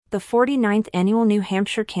The 49th Annual New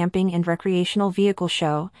Hampshire Camping and Recreational Vehicle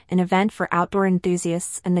Show, an event for outdoor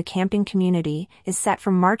enthusiasts and the camping community, is set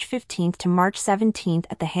from March 15 to March 17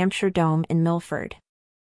 at the Hampshire Dome in Milford.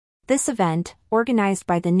 This event, organized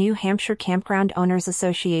by the New Hampshire Campground Owners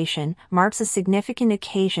Association, marks a significant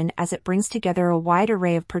occasion as it brings together a wide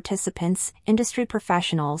array of participants, industry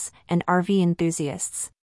professionals, and RV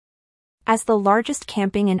enthusiasts. As the largest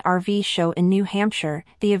camping and RV show in New Hampshire,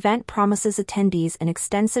 the event promises attendees an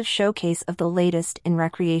extensive showcase of the latest in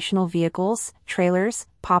recreational vehicles, trailers,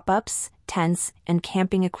 pop-ups, tents, and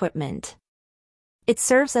camping equipment. It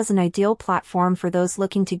serves as an ideal platform for those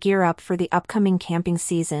looking to gear up for the upcoming camping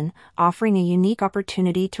season, offering a unique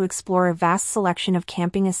opportunity to explore a vast selection of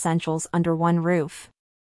camping essentials under one roof.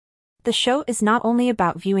 The show is not only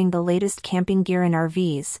about viewing the latest camping gear and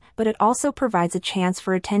RVs, but it also provides a chance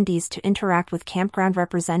for attendees to interact with campground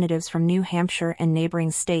representatives from New Hampshire and neighboring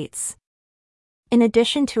states. In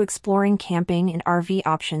addition to exploring camping and RV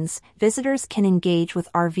options, visitors can engage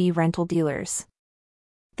with RV rental dealers.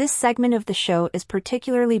 This segment of the show is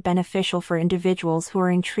particularly beneficial for individuals who are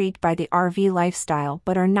intrigued by the RV lifestyle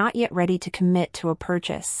but are not yet ready to commit to a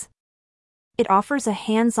purchase. It offers a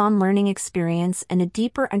hands-on learning experience and a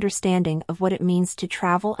deeper understanding of what it means to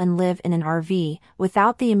travel and live in an RV,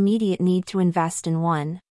 without the immediate need to invest in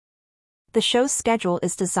one. The show's schedule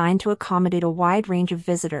is designed to accommodate a wide range of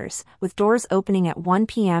visitors, with doors opening at 1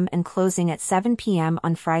 p.m. and closing at 7 p.m.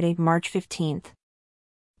 on Friday, March 15th.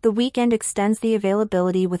 The weekend extends the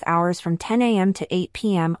availability with hours from 10 a.m. to 8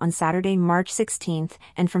 p.m. on Saturday, March 16th,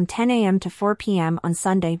 and from 10 a.m. to 4 p.m. on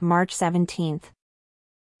Sunday, March 17th.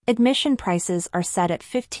 Admission prices are set at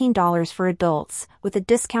 $15 for adults, with a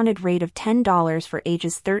discounted rate of $10 for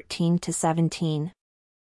ages 13 to 17.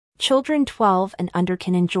 Children 12 and under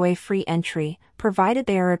can enjoy free entry, provided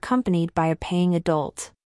they are accompanied by a paying adult.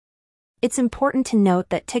 It's important to note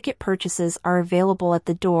that ticket purchases are available at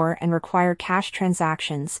the door and require cash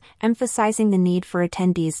transactions, emphasizing the need for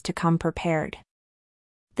attendees to come prepared.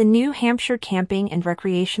 The New Hampshire Camping and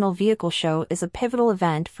Recreational Vehicle Show is a pivotal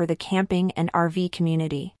event for the camping and RV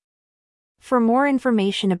community. For more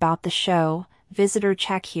information about the show, visitor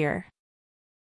check here.